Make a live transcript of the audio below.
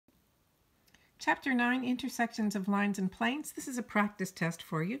Chapter 9, Intersections of Lines and Planes. This is a practice test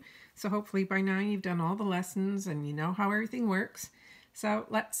for you. So hopefully by now you've done all the lessons and you know how everything works. So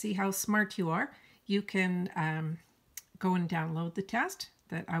let's see how smart you are. You can go and download the test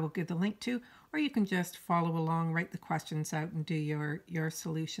that I will give the link to, or you can just follow along, write the questions out and do your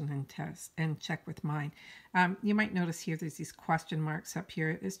solution and test and check with mine. You might notice here there's these question marks up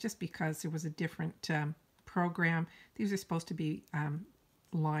here. It's just because there was a different program. These are supposed to be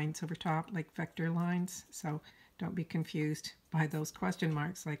lines over top, like vector lines, so don't be confused by those question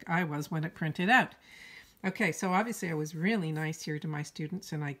marks like I was when it printed out. Okay, so obviously I was really nice here to my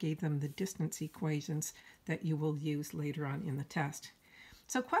students and I gave them the distance equations that you will use later on in the test.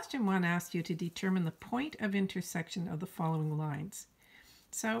 So question 1 asked you to determine the point of intersection of the following lines.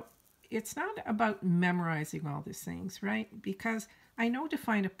 So it's not about memorizing all these things, right? Because I know to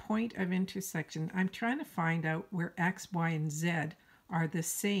find a point of intersection, I'm trying to find out where x, y, and z are the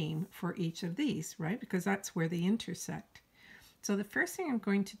same for each of these, right? Because that's where they intersect. So the first thing I'm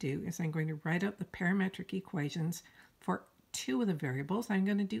going to do is I'm going to write out the parametric equations for 2 of the variables. I'm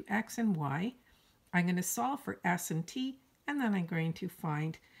going to do x and y. I'm going to solve for s and t, and then I'm going to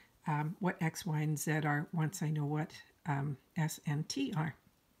find what x, y, and z are once I know what s and t are.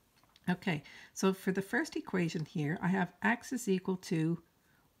 Okay, so for the first equation here, I have x is equal to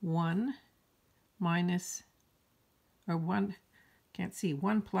 1 minus, or 1, can't see,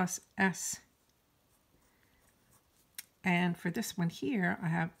 1 plus s. And for this one here, I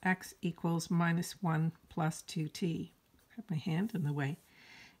have x equals minus 1 plus 2t. I have my hand in the way.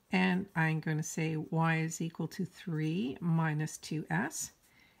 And I'm going to say y is equal to 3 minus 2s.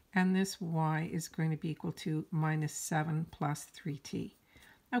 And this y is going to be equal to minus 7 plus 3t.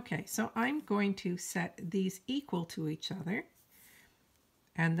 Okay, so I'm going to set these equal to each other.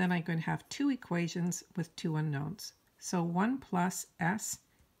 And then I'm going to have 2 equations with 2 unknowns. So 1 plus s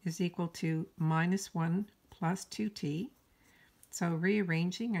is equal to minus 1 plus 2t. So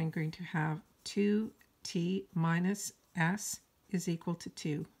rearranging, I'm going to have 2t minus s is equal to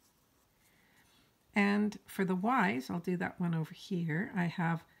 2. And for the y's, I'll do that one over here. I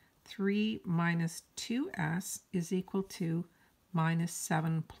have 3 minus 2s is equal to minus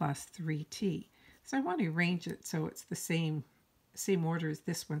 7 plus 3t. So I want to arrange it so it's the same order as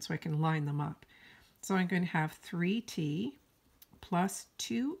this one so I can line them up. So I'm going to have 3t plus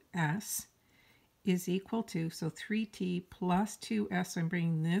 2s is equal to, so 3t plus 2s, so I'm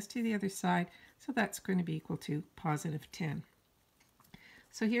bringing this to the other side, so that's going to be equal to positive 10.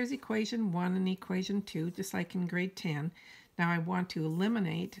 So here's equation 1 and equation 2, just like in grade 10. Now I want to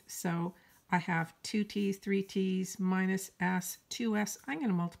eliminate, so I have 2t's, 3t's, minus s, 2s. I'm going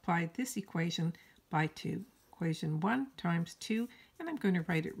to multiply this equation by 2. Equation 1 times 2, and I'm going to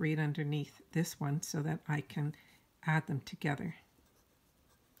write it right underneath this one so that I can add them together.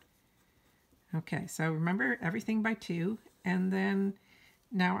 Okay, so remember everything by 2, and then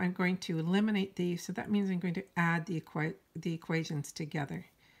now I'm going to eliminate these, so that means I'm going to add the equations together.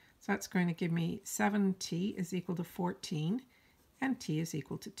 So that's going to give me 7t is equal to 14, and t is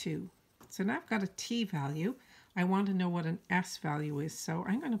equal to 2. So now I've got a t value. I want to know what an s value is, so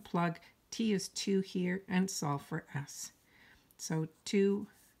I'm going to plug t is 2 here and solve for s. So 2,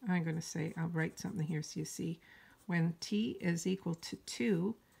 I'm going to say, I'll write something here so you see. When t is equal to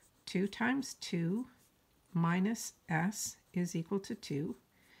 2, 2 times 2 minus s is equal to 2.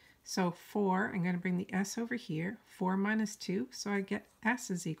 So 4, I'm going to bring the s over here. 4 minus 2, so I get s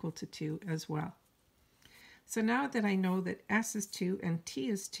is equal to 2 as well. So now that I know that s is 2 and t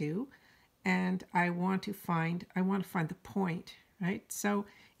is 2, and I want to find the point, right? So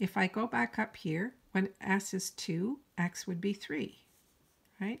if I go back up here, when s is 2, x would be 3,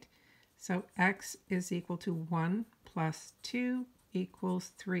 right? So x is equal to 1 plus 2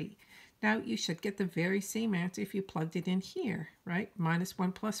 equals 3. Now you should get the very same answer if you plugged it in here, right? Minus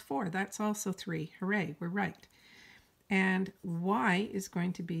 1 plus 4, that's also 3. Hooray, we're right. And y is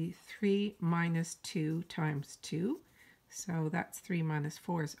going to be 3 minus 2 times 2. So that's 3 minus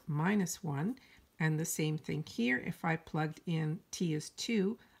 4 is minus 1. And the same thing here, if I plugged in t is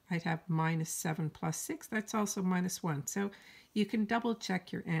 2, I'd have minus 7 plus 6. That's also minus 1. So you can double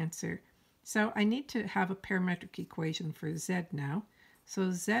check your answer. So I need to have a parametric equation for z now.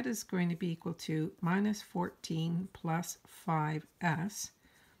 So z is going to be equal to minus 14 plus 5s.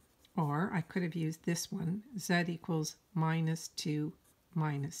 Or I could have used this one, z equals minus 2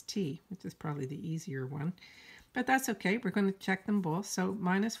 minus t, which is probably the easier one. But that's okay, we're going to check them both. So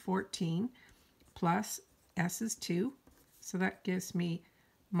minus 14 plus s is 2, so that gives me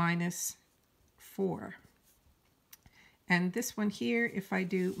minus 4. And this one here, if I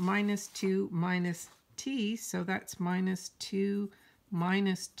do minus 2 minus t, so that's minus 2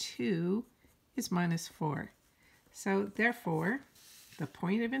 minus 2 is minus 4. So therefore, the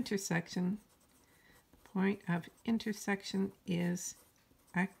point of intersection is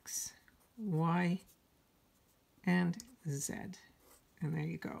x, y, and z. And there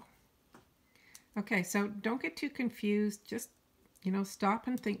you go. Okay, so don't get too confused. Just, stop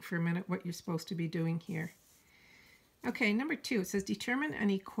and think for a minute what you're supposed to be doing here. Okay, number 2, it says determine an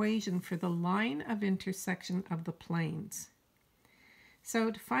equation for the line of intersection of the planes.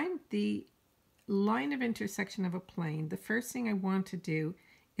 So to find the line of intersection of a plane, the first thing I want to do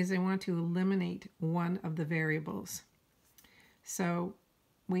is I want to eliminate one of the variables. So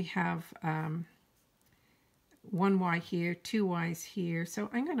we have 1y here, 2y's here. So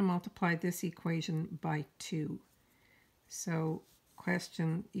I'm going to multiply this equation by 2. So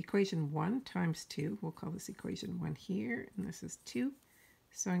equation 1 times 2, we'll call this equation 1 here, and this is 2.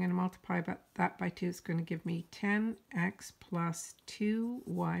 So I'm going to multiply that by 2. It's going to give me 10x plus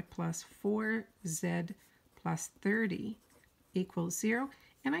 2y plus 4z plus 30 equals 0.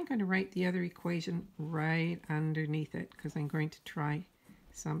 And I'm going to write the other equation right underneath it because I'm going to try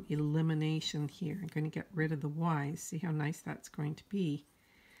some elimination here. I'm going to get rid of the y's. See how nice that's going to be.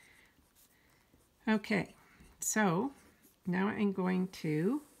 Okay, so now I'm going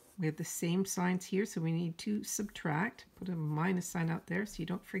to, we have the same signs here, so we need to subtract. Put a minus sign out there so you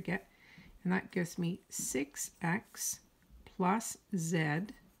don't forget. And that gives me 6x plus z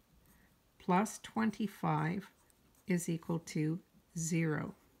plus 25 is equal to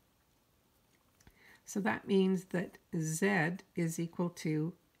 0. So that means that z is equal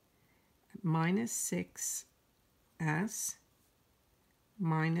to minus 6s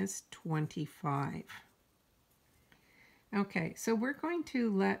minus 25. Okay, so we're going to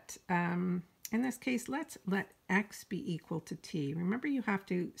let, in this case, let's let x be equal to t. Remember, you have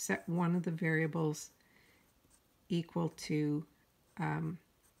to set one of the variables equal to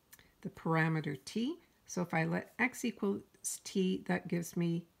the parameter t. So if I let x equals t, that gives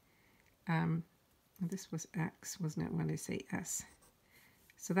me, this was x, wasn't it, when I say s?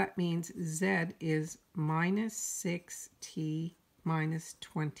 So that means z is minus 6t minus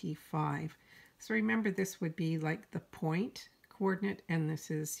 25. So remember, this would be like the point coordinate, and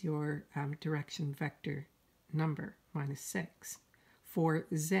this is your direction vector number, minus 6, for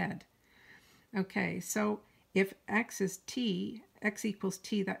z. Okay, so if x equals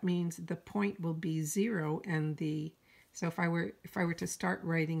t, that means the point will be 0, and so if I were to start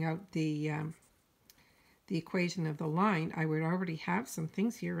writing out the equation of the line, I would already have some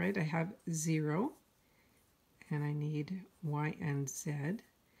things here, right? I have 0, and I need y and z.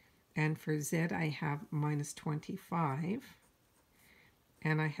 And for z, I have minus 25.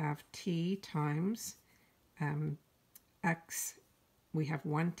 And I have t times x. We have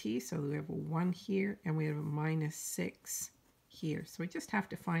 1t, so we have a 1 here, and we have a minus 6 here. So we just have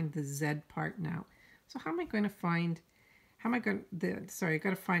to find the z part now. So how am I going to find, I got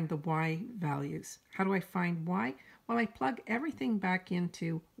to find the y values. How do I find y? Well, I plug everything back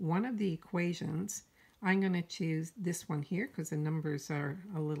into one of the equations. I'm going to choose this one here because the numbers are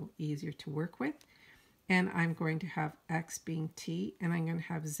a little easier to work with. And I'm going to have x being t, and I'm going to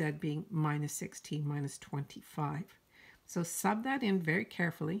have z being minus 6t minus 25. So sub that in very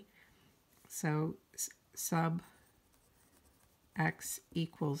carefully. So sub x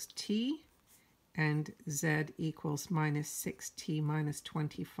equals t, and z equals minus 6t minus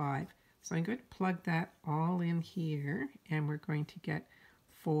 25. So I'm going to plug that all in here, and we're going to get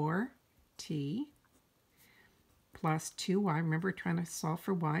 4t plus 2y. Remember, we're trying to solve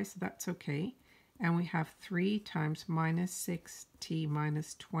for y, so that's okay. And we have 3 times minus 6t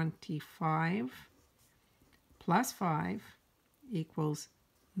minus 25 plus 5 equals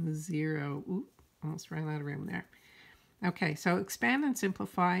 0. Ooh, almost ran out of room there. Okay, so expand and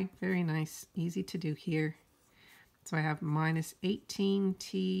simplify. Very nice, easy to do here. So I have minus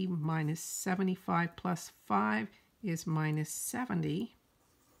 18t minus 75 plus 5 is minus 70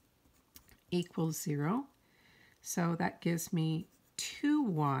 equals 0. So that gives me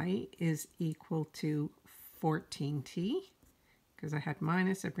 2y is equal to 14t. Because I had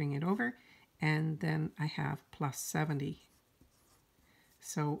minus, I bring it over. And then I have plus 70.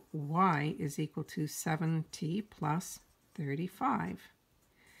 So y is equal to 7t plus 35.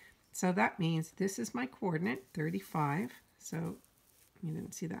 So that means this is my coordinate, 35. So you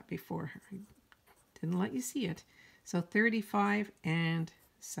didn't see that before. I didn't let you see it. So 35 and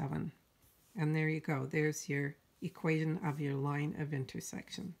 7. And there you go. There's your equation of your line of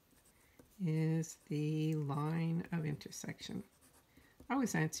intersection. Is the line of intersection.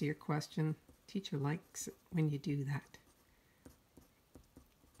 Always answer your question. Teacher likes it when you do that.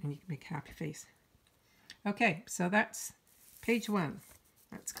 And you can make a happy face. Okay, so that's page 1.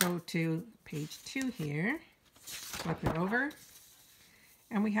 Let's go to page 2 here. Flip it over.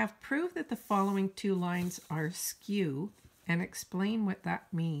 And we have prove that the following two lines are skew and explain what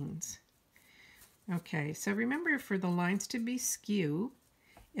that means. Okay, so remember, for the lines to be skew,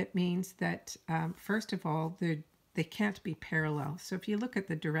 it means that first of all, they can't be parallel. So if you look at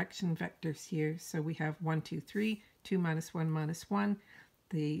the direction vectors here, so we have 1, 2, 3, 2 minus 1 minus 1.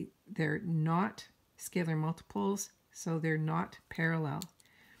 They're not scalar multiples, so they're not parallel.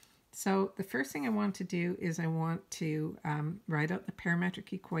 So the first thing I want to do is I want to write out the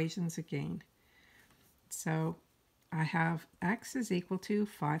parametric equations again. So I have x is equal to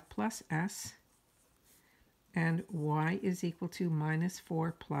 5 plus s, and y is equal to minus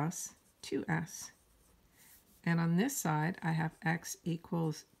 4 plus 2s. And on this side, I have x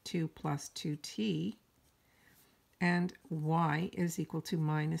equals 2 plus 2t, and y is equal to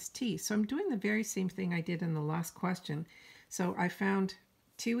minus t. So I'm doing the very same thing I did in the last question. So I found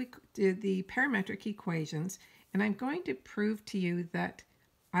the parametric equations, and I'm going to prove to you that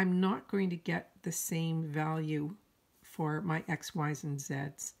I'm not going to get the same value for my x, y's, and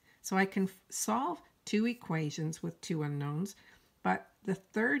z's. So I can solve two equations with two unknowns, but the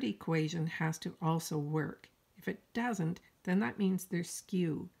third equation has to also work. If it doesn't, then that means they're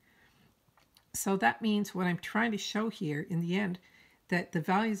skew. So that means what I'm trying to show here in the end, that the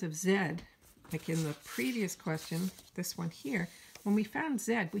values of z, like in the previous question, this one here, when we found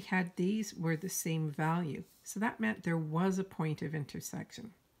z, we had these were the same value. So that meant there was a point of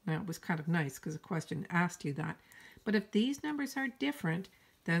intersection. Now, it was kind of nice because the question asked you that. But if these numbers are different,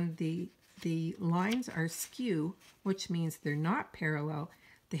 then the lines are skew, which means they're not parallel.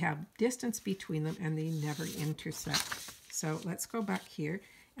 They have distance between them and they never intersect. So let's go back here,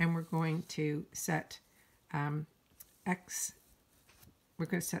 and we're going to set x. We're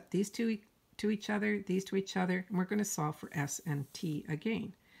going to set these two to each other, these to each other, and we're going to solve for s and t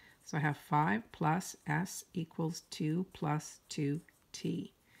again. So I have 5 plus s equals 2 plus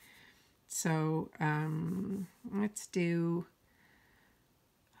 2t. So let's do,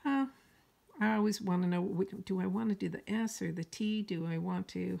 I always want to know, do I want to do the s or the t?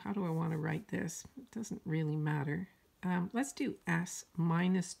 How do I want to write this? It doesn't really matter. Let's do s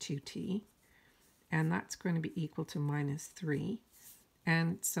minus 2t, and that's going to be equal to minus 3.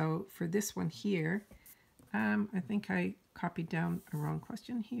 And so for this one here, I think I copied down a wrong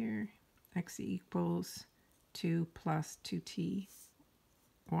question here. X equals 2 plus 2t.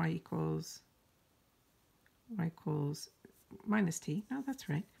 Y equals minus t. No, that's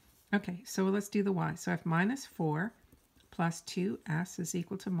right. Okay, so let's do the y. So I have minus 4 plus 2s is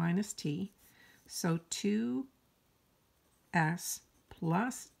equal to minus t. So 2s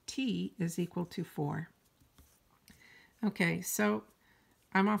plus t is equal to 4. Okay, so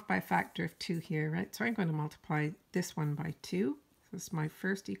I'm off by a factor of 2 here, right? So I'm going to multiply this one by 2. So this is my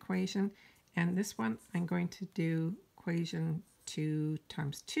first equation. And this one, I'm going to do equation 2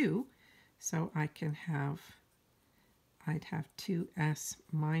 times 2. So I'd have 2s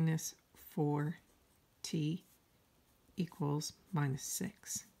minus 4t equals minus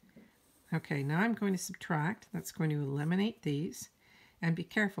 6. Okay, now I'm going to subtract. That's going to eliminate these. And be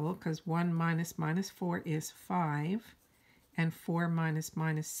careful, because 1 minus minus 4 is 5. And 4 minus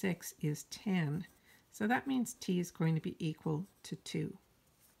minus 6 is 10. So that means t is going to be equal to 2.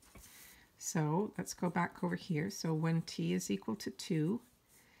 So let's go back over here. So when t is equal to 2,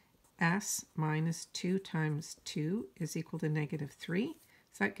 s minus 2 times 2 is equal to negative 3.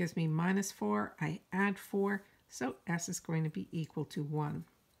 So that gives me minus 4. I add 4, so s is going to be equal to 1.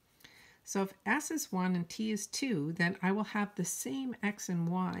 So if s is 1 and t is 2, then I will have the same x and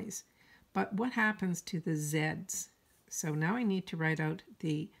y's. But what happens to the z's? So now I need to write out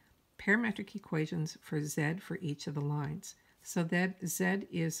the parametric equations for z for each of the lines. So that z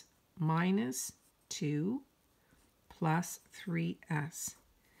is minus 2 plus 3s.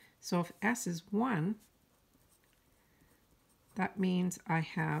 So if s is 1, that means I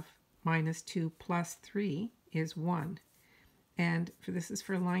have minus 2 plus 3 is 1. And this is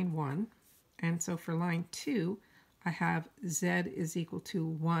for line 1. And so for line 2, I have z is equal to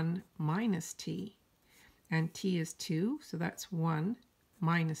 1 minus t. And t is 2, so that's 1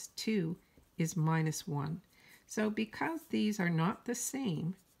 minus 2 is minus 1. So because these are not the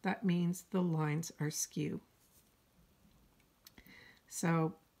same, that means the lines are skew.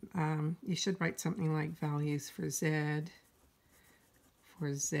 So you should write something like values for z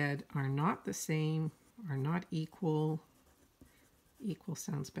are not the same, are not equal. Equal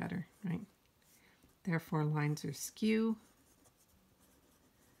sounds better, right? Therefore, lines are skew.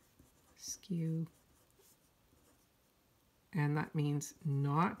 Skew. And that means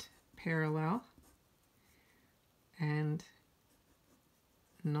not parallel and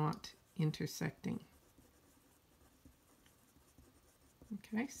not intersecting.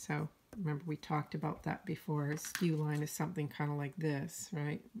 Okay, so remember we talked about that before. A skew line is something kind of like this,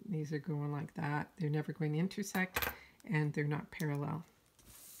 right? These are going like that. They're never going to intersect, and they're not parallel.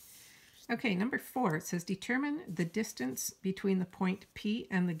 Okay, number 4, it says determine the distance between the point P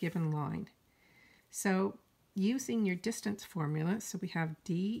and the given line. So using your distance formula, so we have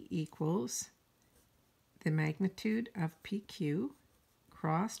D equals the magnitude of PQ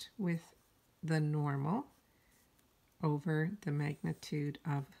crossed with the normal over the magnitude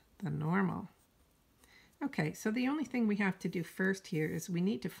of the normal. Okay, so the only thing we have to do first here is we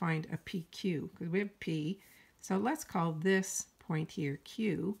need to find a PQ, because we have P. So let's call this point here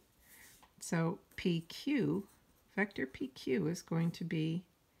Q. So PQ, vector PQ is going to be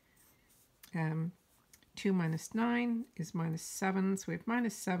 2 minus 9 is minus 7. So we have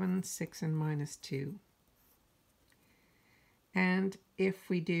minus 7, 6, and minus 2. And if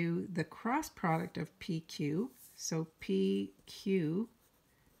we do the cross product of PQ, so PQ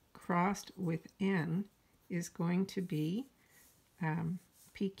crossed with N is going to be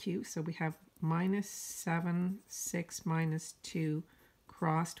PQ. So we have minus 7, 6, minus 2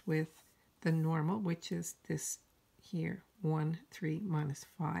 crossed with the normal, which is this here, 1, 3, minus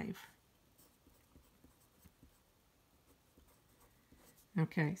 5.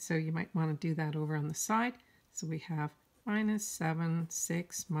 Okay, so you might want to do that over on the side. So we have minus 7,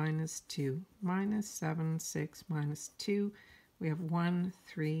 6, minus 2, minus 7, 6, minus 2. We have 1,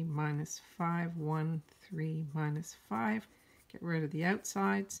 3, minus 5, 1, 3, minus 5. Get rid of the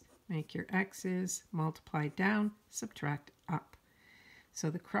outsides, make your x's, multiply down, subtract up. So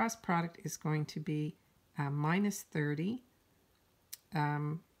the cross product is going to be minus 30,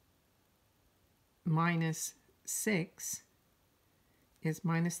 minus 6 is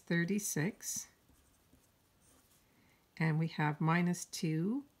minus 36. And we have minus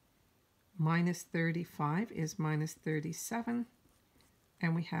 2, minus 35 is minus 37.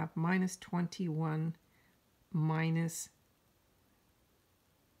 And we have minus 21 minus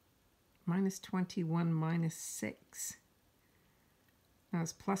 6. That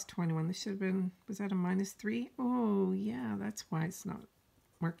was plus 21. This should have been, was that a minus 3? Oh, yeah, that's why it's not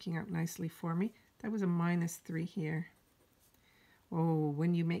working out nicely for me. That was a minus 3 here. Oh,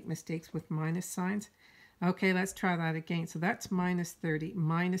 when you make mistakes with minus signs. Okay, let's try that again. So that's minus 30.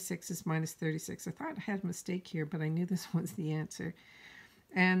 Minus 6 is minus 36. I thought I had a mistake here, but I knew this was the answer.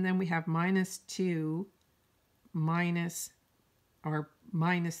 And then we have minus 2 minus, or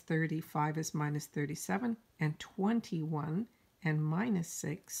minus 35 is minus 37. And 21 and minus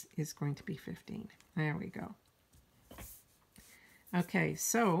 6 is going to be 15. There we go. Okay,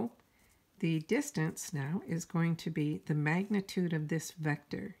 so the distance now is going to be the magnitude of this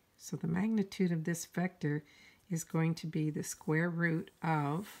vector. So the magnitude of this vector is going to be the square root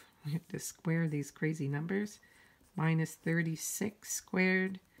of, we have to square these crazy numbers, minus 36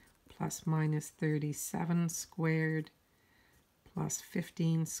 squared plus minus 37 squared plus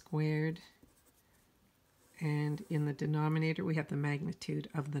 15 squared. And in the denominator, we have the magnitude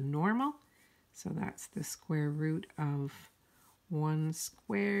of the normal. So that's the square root of 1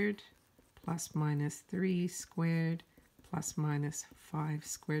 squared plus minus 3 squared plus minus 5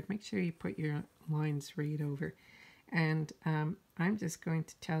 squared. Make sure you put your lines right over. And I'm just going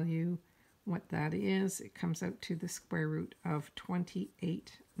to tell you what that is. It comes out to the square root of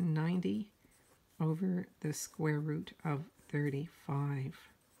 2890 over the square root of 35.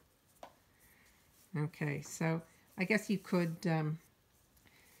 Okay, so I guess you could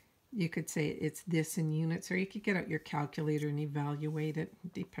say it's this in units, or you could get out your calculator and evaluate it.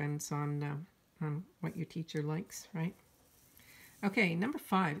 Depends on what your teacher likes, right? Okay, number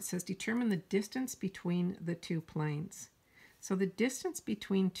 5, it says determine the distance between the two planes. So the distance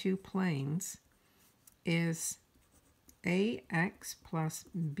between two planes is ax plus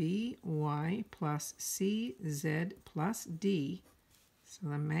by plus cz plus d. So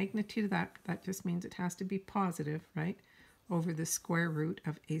the magnitude of that just means it has to be positive, right? Over the square root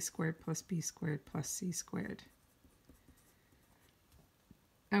of a squared plus b squared plus c squared.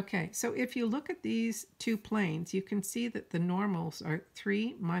 Okay, so if you look at these two planes, you can see that the normals are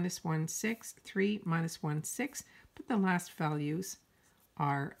 3, minus 1, 6, 3, minus 1, 6, but the last values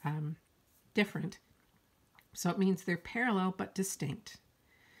are different. So it means they're parallel but distinct.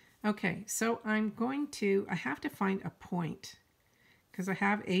 Okay, so I have to find a point, because I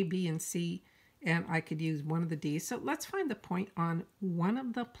have A, B, and C, and I could use one of the D's. So let's find the point on one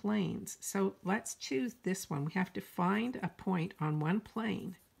of the planes. So let's choose this one. We have to find a point on one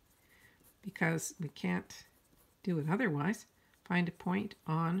plane, because we can't do it otherwise. Find a point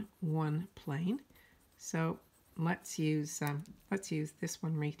on one plane. So let's use this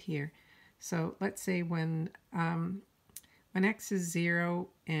one right here. So let's say when x is 0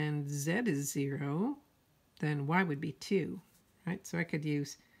 and z is 0, then y would be 2, right? So I could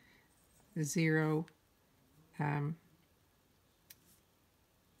use 0,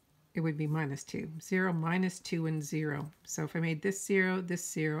 it would be minus 2. 0, minus 2, and 0. So if I made this 0,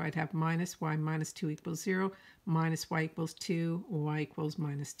 I'd have minus y minus 2 equals 0, minus y equals 2, y equals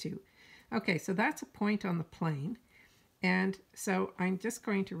minus 2. Okay, so that's a point on the plane. And so I'm just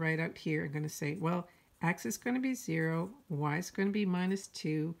going to write out here, I'm going to say, well, x is going to be 0, y is going to be minus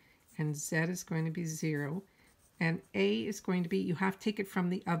 2, and z is going to be 0. And a is going to be, you have to take it from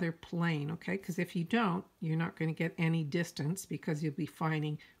the other plane, okay? Because if you don't, you're not going to get any distance because you'll be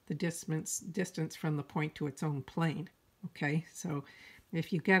finding the distance from the point to its own plane, okay? So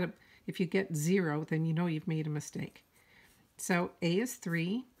if you get 0, then you know you've made a mistake. So a is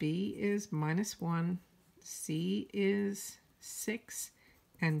 3, b is minus 1, c is 6,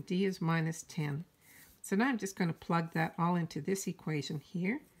 and d is minus 10. So now I'm just going to plug that all into this equation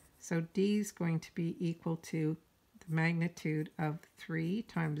here. So d is going to be equal to the magnitude of 3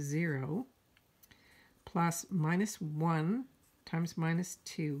 times 0 plus minus 1 times minus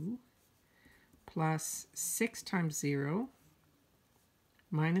 2 plus 6 times 0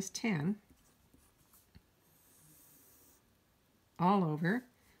 minus 10 all over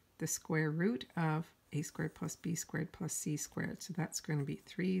the square root of a squared plus b squared plus c squared. So that's going to be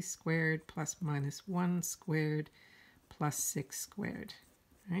 3 squared plus minus 1 squared plus 6 squared,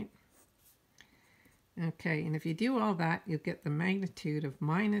 right? Okay, and if you do all that, you'll get the magnitude of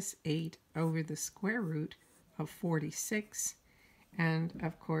minus 8 over the square root of 46. And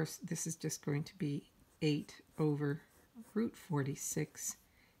of course, this is just going to be 8 over root 46,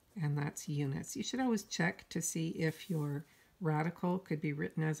 and that's units. You should always check to see if your radical could be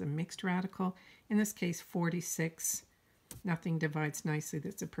written as a mixed radical. In this case, 46. Nothing divides nicely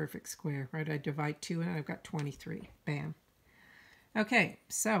that's a perfect square, right? I divide 2 and I've got 23. Bam. Okay,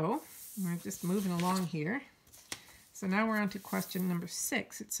 so we're just moving along here. So now we're on to question number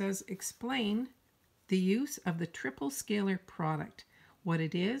 6. It says, explain the use of the triple scalar product, what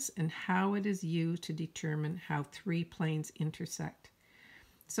it is and how it is used to determine how 3 planes intersect.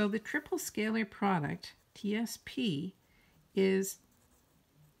 So the triple scalar product, TSP, is,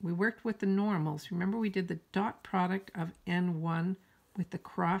 we worked with the normals. Remember we did the dot product of n1 with the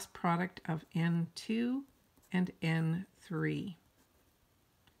cross product of n2 and n3.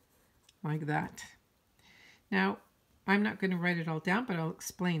 Like that. Now, I'm not going to write it all down, but I'll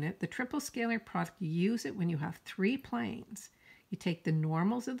explain it. The triple scalar product, you use it when you have 3 planes. You take the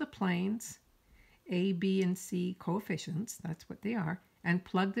normals of the planes, A, B, and C coefficients, that's what they are, and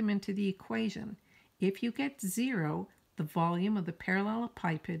plug them into the equation. If you get 0, the volume of the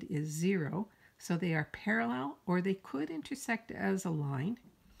parallelepiped is 0, so they are parallel, or they could intersect as a line.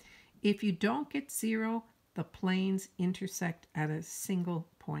 If you don't get 0, the planes intersect at a single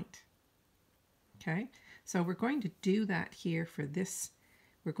point. Okay, so we're going to do that here for this.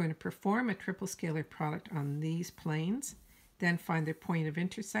 We're going to perform a triple scalar product on these planes, then find their point of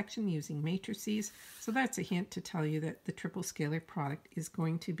intersection using matrices. So that's a hint to tell you that the triple scalar product is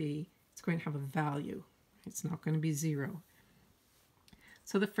going to be, it's going to have a value. It's not going to be 0.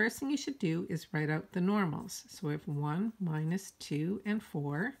 So the first thing you should do is write out the normals. So we have 1, minus 2, and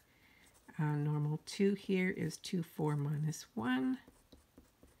 4. Normal 2 here is 2, 4, minus 1.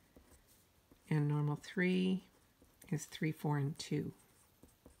 And normal 3 is 3, 4, and 2.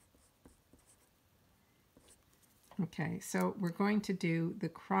 Okay, so we're going to do the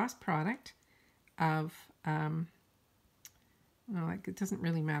cross product of, well, it doesn't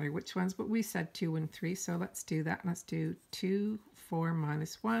really matter which ones, but we said 2 and 3, so let's do that. Let's do 2, 4,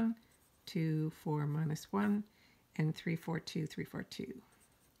 minus 1, 2, 4, minus 1, and 3, 4, 2, 3, 4, 2.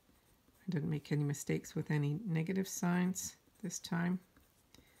 I didn't make any mistakes with any negative signs this time.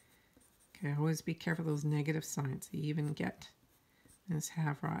 Okay, always be careful of those negative signs. You even get this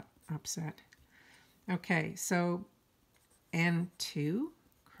Havrot upset. Okay, so N2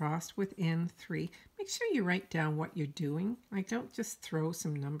 crossed with N3. Make sure you write down what you're doing. Like, don't just throw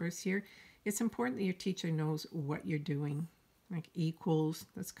some numbers here. It's important that your teacher knows what you're doing. Like equals,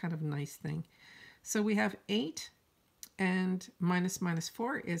 that's kind of a nice thing. So we have 8 and minus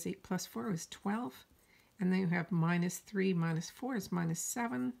 4 is 8 plus 4 is 12. And then you have minus 3 minus 4 is minus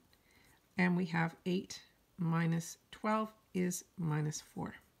 7. And we have 8 minus 12 is minus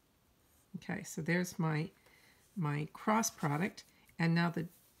 4. Okay, so there's my cross product. And now the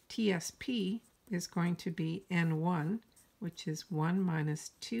TSP is going to be N1, which is 1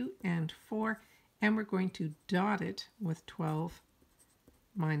 minus 2 and 4. And we're going to dot it with 12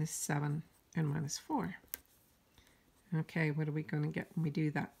 minus 7 and minus 4. Okay, what are we going to get when we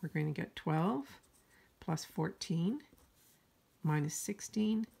do that? We're going to get 12 plus 14 minus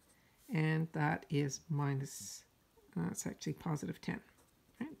 16, and that is minus, it's actually positive 10,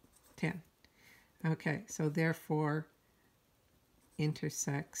 right? 10. Okay, so therefore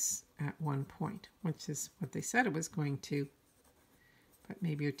intersects at one point, which is what they said it was going to, but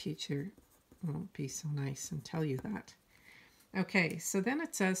maybe your teacher won't be so nice and tell you that. Okay, so then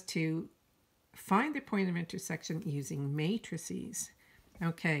it says to find the point of intersection using matrices.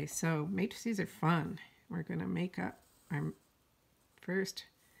 Okay, so matrices are fun. We're going to make up our first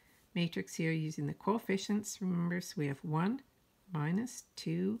matrix here using the coefficients. Remember, so we have 1, minus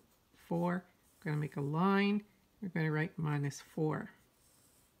 2, 4. We're going to make a line. We're going to write minus 4.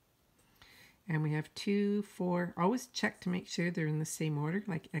 And we have 2, 4. Always check to make sure they're in the same order,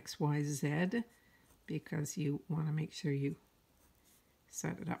 like X, Y, Z, because you want to make sure you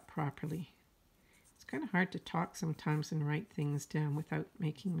set it up properly. It's kind of hard to talk sometimes and write things down without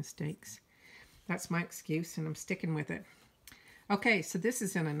making mistakes. That's my excuse, and I'm sticking with it. Okay, so this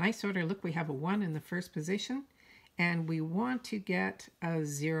is in a nice order. Look, we have a 1 in the first position, and we want to get a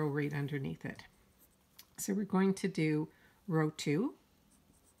 0 right underneath it. So we're going to do row 2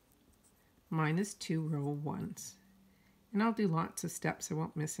 minus 2 row 1s. And I'll do lots of steps. I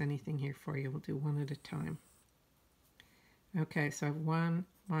won't miss anything here for you. We'll do one at a time. Okay, so I have 1,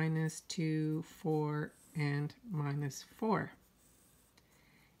 minus 2, 4, and minus 4.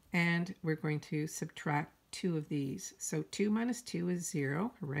 And we're going to subtract 2 of these. So 2 minus 2 is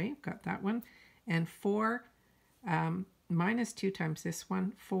 0. Hooray, got that one. And 4 minus 2 times this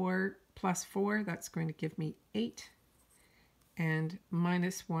one, 4 plus 4, that's going to give me 8. And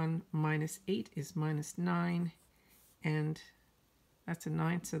minus 1 minus 8 is minus 9. And that's a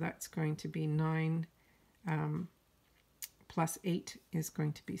 9, so that's going to be 9 plus 8 is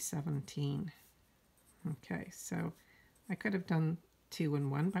going to be 17. Okay, so I could have done 2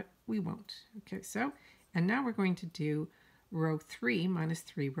 and 1, but we won't. Okay, so, and now we're going to do row 3 minus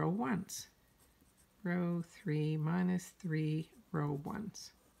 3 row 1s. Row 3 minus 3 row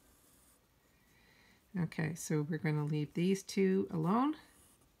 1s. Okay, so we're going to leave these two alone.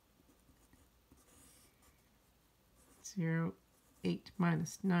 0, 8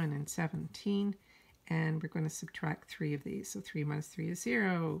 minus 9 and 17. And we're going to subtract 3 of these. So 3 minus 3 is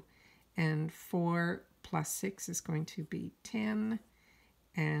 0. And 4 plus 6 is going to be 10.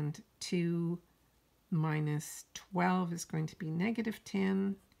 And 2 minus 12 is going to be negative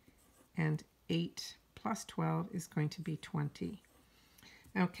 10. And 8 plus 12 is going to be 20.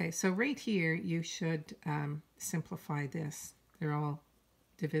 Okay, so right here you should simplify this. They're all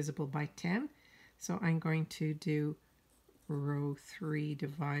divisible by 10. So I'm going to do row 3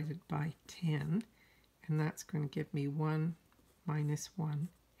 divided by 10. And that's going to give me 1, minus 1,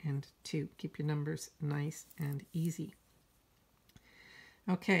 and 2. Keep your numbers nice and easy.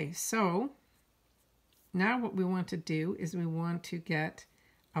 Okay, so now what we want to do is we want to get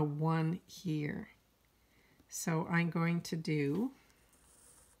a 1 here. So I'm going to do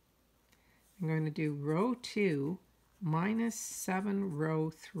row 2 minus 7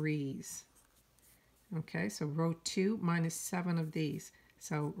 row 3s. Okay, so row 2 minus 7 of these.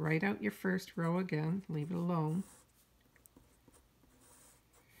 So write out your first row again, leave it alone.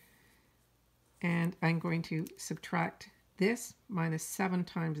 And I'm going to subtract this minus 7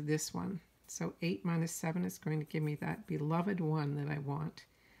 times this one. So 8 minus 7 is going to give me that beloved 1 that I want.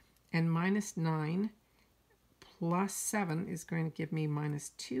 And minus 9 plus 7 is going to give me minus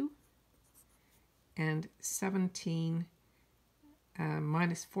 2. And 17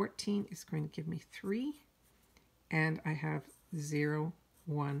 minus 14 is going to give me 3. And I have 0,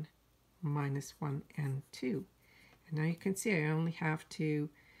 1, minus 1, and 2. And now you can see I only have to,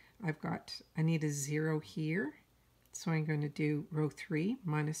 I need a 0 here. So I'm going to do row 3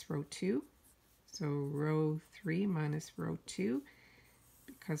 minus row 2. So row 3 minus row 2,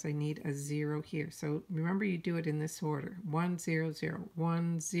 because I need a 0 here. So remember, you do it in this order. 1, 0, 0,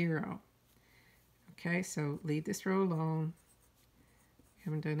 1, 0. Okay, so leave this row alone. We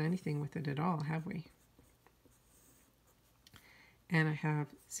haven't done anything with it at all, have we? And I have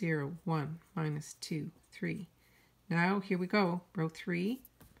 0, 1, minus 2, 3. Now here we go. Row 3.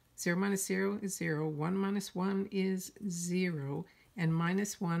 0 minus 0 is 0. 1 minus 1 is 0. And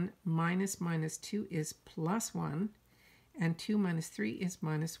minus 1 minus minus 2 is plus 1. And 2 minus 3 is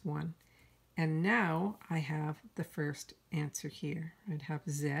minus 1. And now I have the first answer here. I'd have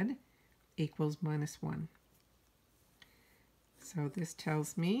Z equals minus 1. So this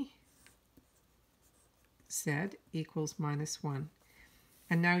tells me Z equals minus 1.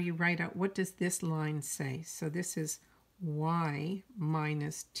 And now you write out, what does this line say? So this is y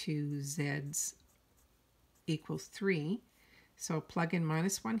minus 2z's equals 3. So plug in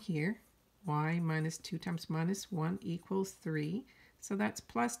minus 1 here. Y minus 2 times minus 1 equals 3. So that's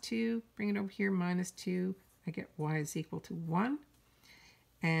plus 2. Bring it over here, minus 2. I get y is equal to 1.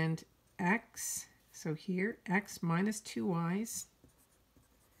 And x, so here, x minus 2y's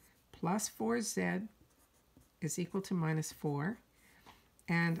plus 4z is equal to minus 4.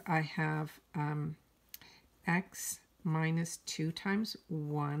 And I have x minus 2 times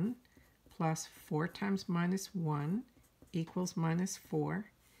 1 plus 4 times minus 1 equals minus 4.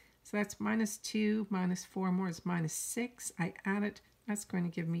 So that's minus 2 minus 4 more is minus 6. I add it. That's going to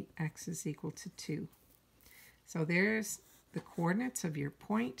give me x is equal to 2. So there's the coordinates of your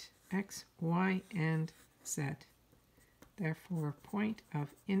point, x, y, and z. Therefore, point of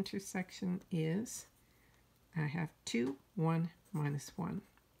intersection is, I have 2, 1, minus 1.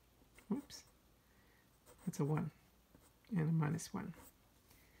 Oops. That's a 1 and a minus 1.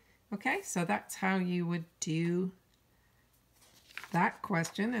 Okay, so that's how you would do that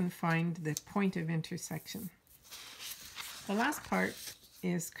question and find the point of intersection. The last part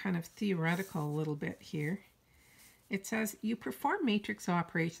is kind of theoretical a little bit here. It says you perform matrix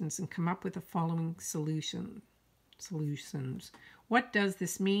operations and come up with the following solutions. What does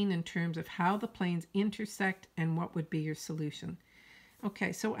this mean in terms of how the planes intersect and what would be your solution?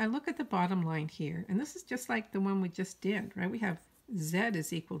 Okay, so I look at the bottom line here, and this is just like the one we just did, right? We have z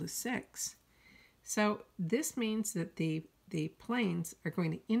is equal to 6. So this means that the planes are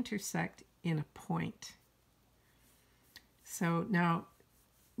going to intersect in a point. So now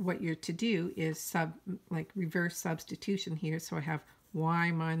what you're to do is reverse substitution here. So I have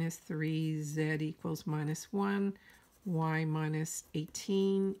y minus 3, z equals minus 1, y minus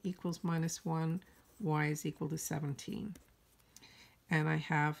 18 equals minus 1, y is equal to 17. And I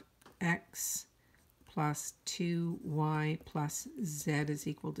have x plus 2y plus z is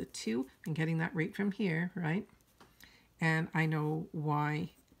equal to 2. I'm getting that right from here, right? And I know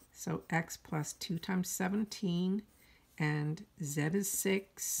y, so x plus 2 times 17, and z is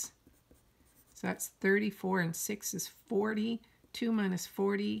 6. So that's 34, and 6 is 40. 2 minus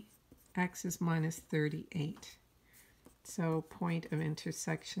 40, x is minus 38. So point of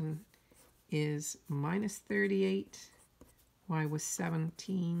intersection is minus 38, y was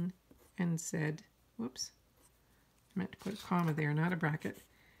 17, and z, whoops, I meant to put a comma there, not a bracket,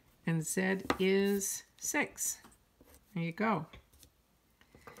 and z is 6. There you go.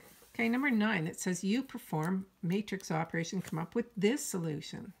 Okay, number 9, it says you perform matrix operation, come up with this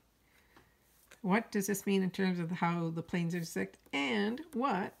solution. What does this mean in terms of how the planes intersect, and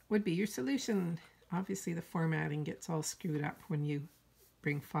what would be your solution? Obviously, the formatting gets all screwed up when you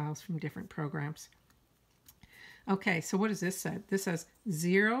bring files from different programs. Okay, so what does this say? This says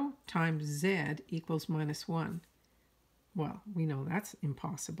 0 times z equals minus 1. Well, we know that's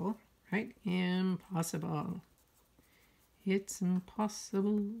impossible, right? Impossible. It's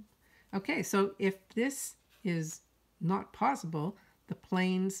impossible. Okay, so if this is not possible, the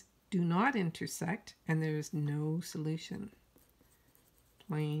planes do not intersect, and there is no solution.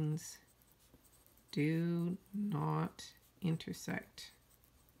 Planes do not intersect.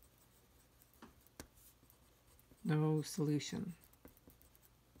 No solution.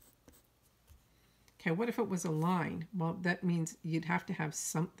 Okay, what if it was a line? Well, that means you'd have to have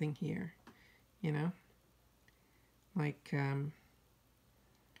something here, you know? Like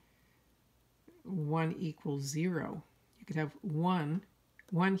 1 equals 0. You could have 1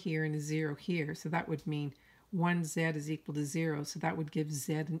 here and a 0 here, so that would mean 1z is equal to 0, so that would give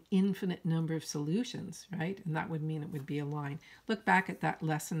z an infinite number of solutions, right? And that would mean it would be a line. Look back at that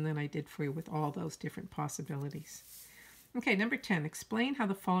lesson that I did for you with all those different possibilities. Okay, number 10, explain how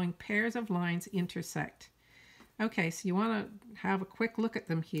the following pairs of lines intersect. Okay, so you want to have a quick look at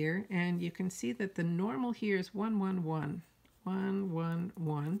them here, and you can see that the normal here is 1, 1, 1, 1, 1,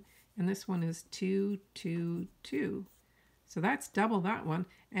 1, and this one is 2, 2, 2. So that's double that one,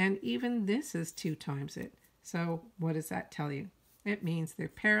 and even this is 2 times it. So what does that tell you? It means they're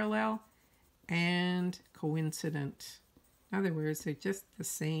parallel and coincident. In other words, they're just the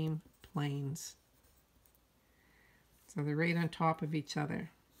same planes. So they're right on top of each other,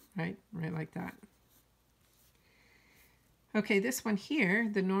 right? Right like that. Okay, this one here,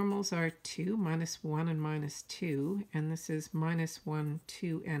 the normals are 2, minus 1, and minus 2, and this is minus 1,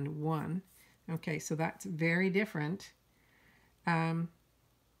 2, and 1. Okay, so that's very different. Do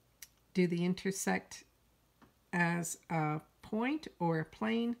they intersect as a point or a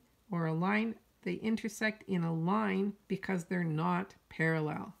plane or a line? They intersect in a line because they're not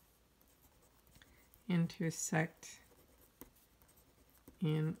parallel. Intersect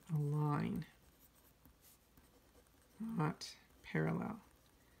in a line, not parallel.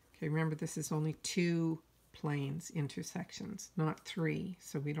 Okay, remember this is only 2 planes intersections, not 3.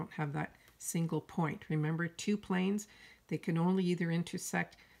 So we don't have that single point. Remember, 2 planes, they can only either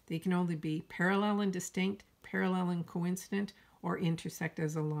intersect, they can only be parallel and distinct, parallel and coincident, or intersect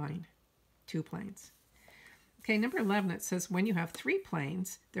as a line. 2 planes. Okay, number 11, it says when you have 3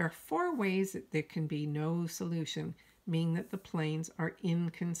 planes, there are 4 ways that there can be no solution, meaning that the planes are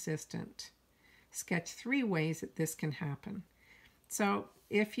inconsistent. Sketch 3 ways that this can happen. So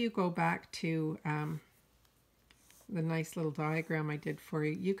if you go back to the nice little diagram I did for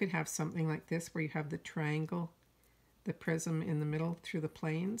you, you could have something like this where you have the triangle, the prism in the middle through the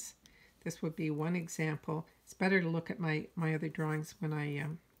planes. This would be one example. It's better to look at my other drawings when I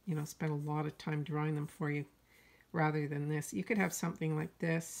spend a lot of time drawing them for you rather than this. You could have something like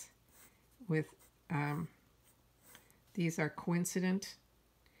this with these are coincident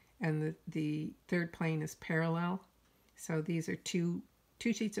and the third plane is parallel. So these are two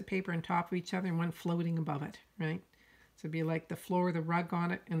sheets of paper on top of each other and one floating above it, right? So it'd be like the floor, the rug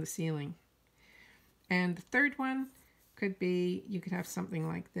on it, and the ceiling. And the third one could be, you could have something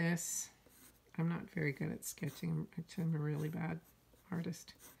like this. I'm not very good at sketching. Actually, I'm a really bad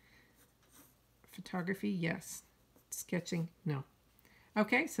artist. Photography, yes. Sketching, no.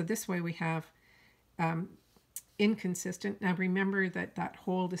 Okay, so this way we have inconsistent. Now remember that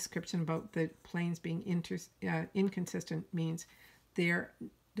whole description about the planes being inconsistent means the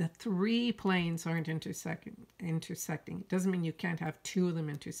 3 planes aren't intersecting. It doesn't mean you can't have 2 of them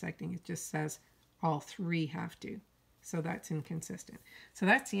intersecting. It just says all 3 have to. So that's inconsistent. So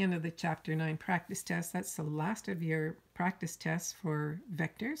that's the end of the Chapter 9 practice test. That's the last of your practice tests for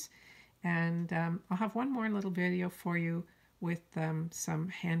vectors. And I'll have one more little video for you with some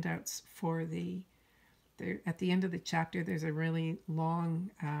handouts for at the end of the chapter, there's a really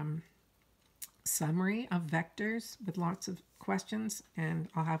long summary of vectors with lots of questions, and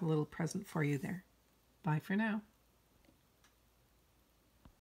I'll have a little present for you there. Bye for now.